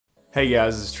Hey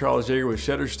guys, this is Charles Jaeger with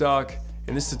Shutterstock.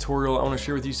 In this tutorial, I want to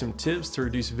share with you some tips to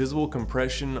reduce visible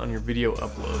compression on your video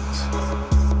uploads.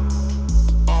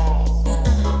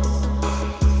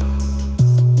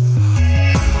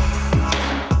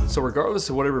 So regardless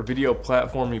of whatever video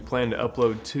platform you plan to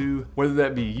upload to, whether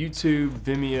that be YouTube,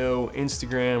 Vimeo,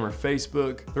 Instagram, or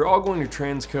Facebook, they're all going to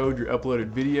transcode your uploaded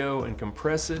video and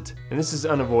compress it, and this is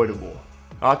unavoidable.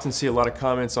 I often see a lot of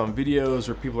comments on videos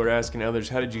where people are asking others,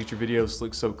 how did you get your videos to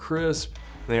look so crisp?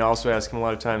 And they also ask them a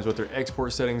lot of times what their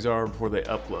export settings are before they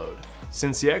upload.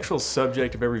 Since the actual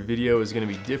subject of every video is going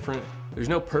to be different, there's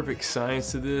no perfect science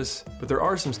to this, but there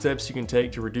are some steps you can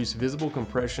take to reduce visible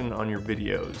compression on your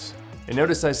videos. And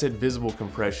notice I said visible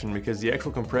compression because the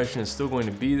actual compression is still going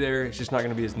to be there, it's just not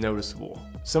going to be as noticeable.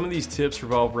 Some of these tips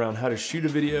revolve around how to shoot a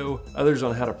video, others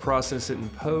on how to process it in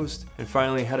post, and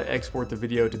finally how to export the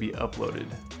video to be uploaded.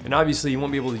 And obviously you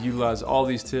won't be able to utilize all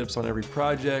these tips on every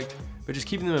project, but just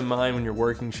keeping them in mind when you're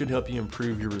working should help you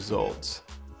improve your results.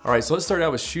 Alright, so let's start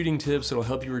out with shooting tips that'll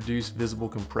help you reduce visible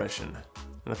compression.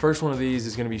 And the first one of these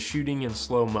is going to be shooting in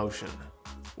slow motion.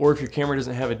 Or if your camera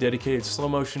doesn't have a dedicated slow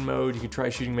motion mode, you can try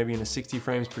shooting maybe in a 60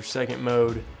 frames per second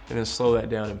mode and then slow that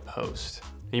down in post.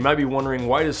 And you might be wondering,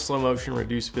 why does slow motion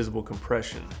reduce visible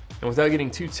compression? And without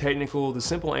getting too technical, the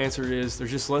simple answer is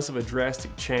there's just less of a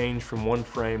drastic change from one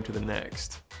frame to the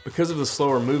next. Because of the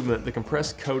slower movement, the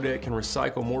compressed codec can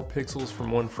recycle more pixels from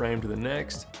one frame to the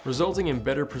next, resulting in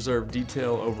better preserved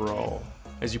detail overall.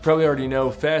 As you probably already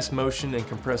know, fast motion and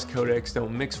compressed codecs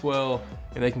don't mix well,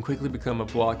 and they can quickly become a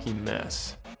blocky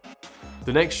mess.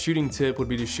 The next shooting tip would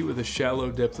be to shoot with a shallow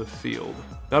depth of field.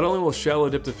 Not only will shallow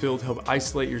depth of field help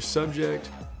isolate your subject,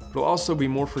 but will also be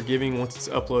more forgiving once it's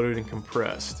uploaded and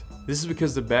compressed. This is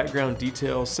because the background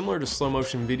detail, similar to slow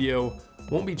motion video,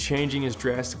 won't be changing as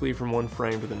drastically from one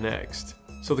frame to the next.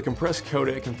 So the compressed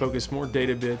codec can focus more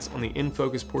data bits on the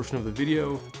in-focus portion of the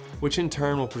video, which in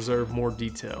turn will preserve more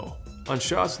detail. On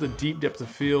shots with a deep depth of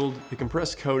field, the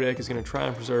compressed codec is going to try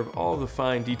and preserve all of the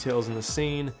fine details in the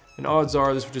scene, and odds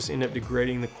are this will just end up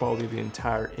degrading the quality of the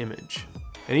entire image.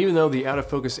 And even though the out of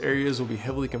focus areas will be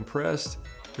heavily compressed,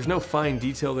 there's no fine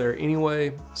detail there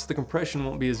anyway, so the compression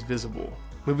won't be as visible.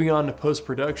 Moving on to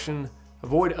post-production,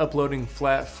 avoid uploading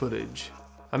flat footage.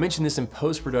 I mentioned this in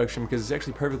post-production because it's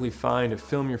actually perfectly fine to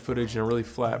film your footage in a really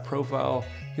flat profile.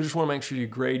 You just want to make sure you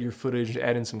grade your footage,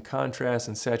 add in some contrast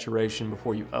and saturation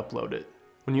before you upload it.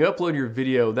 When you upload your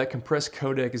video, that compressed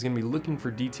codec is going to be looking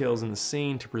for details in the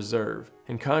scene to preserve,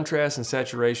 and contrast and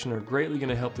saturation are greatly going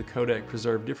to help the codec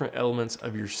preserve different elements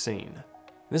of your scene.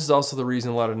 This is also the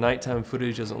reason a lot of nighttime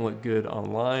footage doesn't look good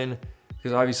online,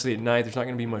 because obviously at night there's not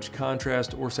going to be much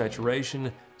contrast or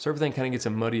saturation, so everything kind of gets a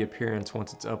muddy appearance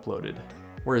once it's uploaded.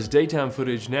 Whereas daytime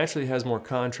footage naturally has more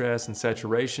contrast and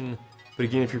saturation, but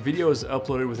again, if your video is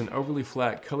uploaded with an overly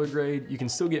flat color grade, you can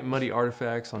still get muddy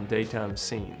artifacts on daytime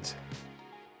scenes.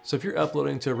 So if you're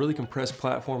uploading to a really compressed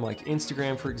platform like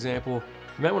Instagram, for example,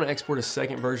 you might want to export a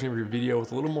second version of your video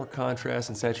with a little more contrast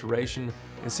and saturation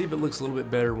and see if it looks a little bit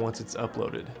better once it's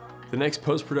uploaded. The next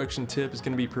post-production tip is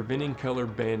going to be preventing color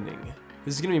banding.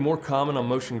 This is going to be more common on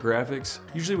motion graphics,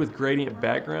 usually with gradient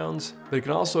backgrounds, but it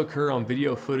can also occur on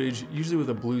video footage, usually with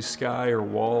a blue sky or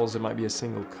walls that might be a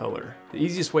single color. The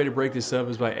easiest way to break this up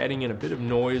is by adding in a bit of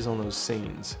noise on those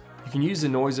scenes. You can use the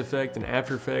noise effect in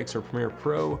After Effects or Premiere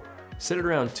Pro, set it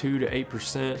around 2 to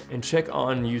 8%, and check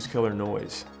on use color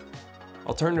noise.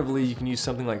 Alternatively, you can use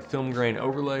something like film grain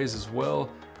overlays as well,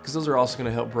 because those are also going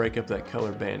to help break up that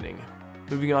color banding.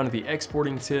 Moving on to the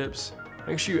exporting tips,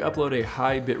 make sure you upload a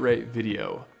high bitrate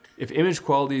video. If image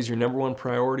quality is your #1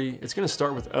 priority, it's going to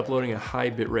start with uploading a high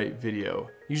bitrate video,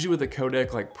 usually with a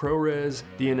codec like ProRes,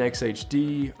 DNx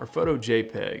HD, or Photo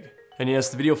JPEG. And yes,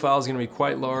 the video file is going to be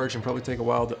quite large and probably take a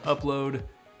while to upload,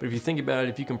 but if you think about it,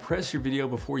 if you compress your video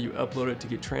before you upload it to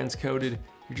get transcoded,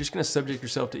 you're just going to subject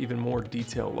yourself to even more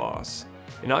detail loss.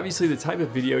 And obviously the type of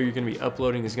video you're going to be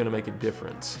uploading is going to make a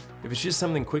difference. If it's just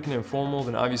something quick and informal,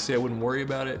 then obviously I wouldn't worry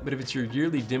about it, but if it's your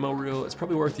yearly demo reel, it's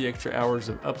probably worth the extra hours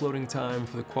of uploading time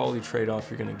for the quality trade-off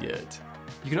you're going to get.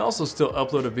 You can also still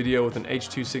upload a video with an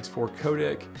H.264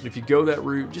 codec, and if you go that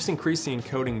route, just increase the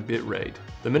encoding bitrate.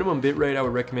 The minimum bitrate I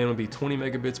would recommend would be 20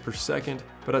 megabits per second,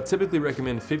 but I typically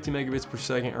recommend 50 megabits per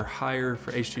second or higher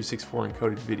for H.264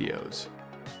 encoded videos.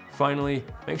 Finally,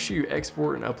 make sure you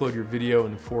export and upload your video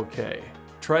in 4K.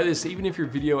 Try this even if your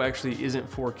video actually isn't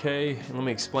 4K, and let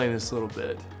me explain this a little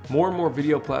bit. More and more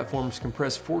video platforms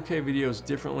compress 4K videos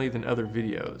differently than other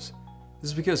videos. This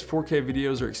is because 4K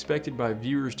videos are expected by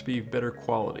viewers to be better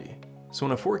quality. So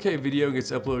when a 4K video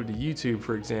gets uploaded to YouTube,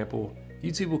 for example,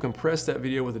 YouTube will compress that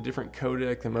video with a different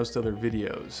codec than most other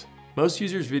videos. Most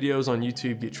users' videos on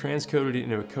YouTube get transcoded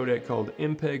into a codec called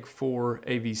MPEG-4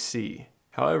 AVC.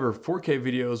 However, 4K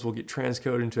videos will get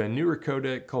transcoded into a newer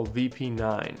codec called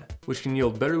VP9, which can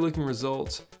yield better looking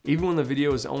results even when the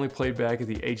video is only played back at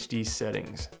the HD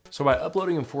settings. So by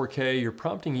uploading in 4K, you're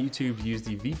prompting YouTube to use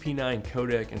the VP9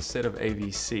 codec instead of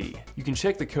AVC. You can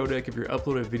check the codec of your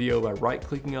uploaded video by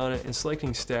right-clicking on it and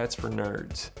selecting Stats for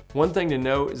Nerds. One thing to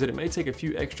note is that it may take a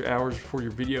few extra hours before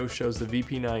your video shows the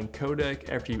VP9 codec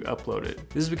after you upload it.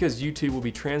 This is because YouTube will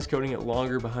be transcoding it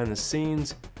longer behind the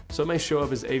scenes, so it may show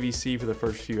up as AVC for the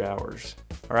first few hours.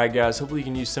 Alright guys, hopefully you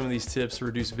can use some of these tips to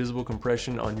reduce visible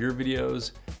compression on your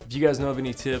videos. If you guys know of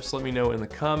any tips, let me know in the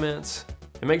comments.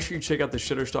 And make sure you check out the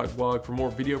Shutterstock blog for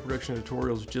more video production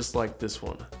tutorials just like this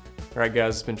one. Alright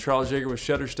guys, it's been Charles Yeager with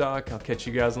Shutterstock. I'll catch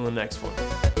you guys on the next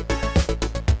one.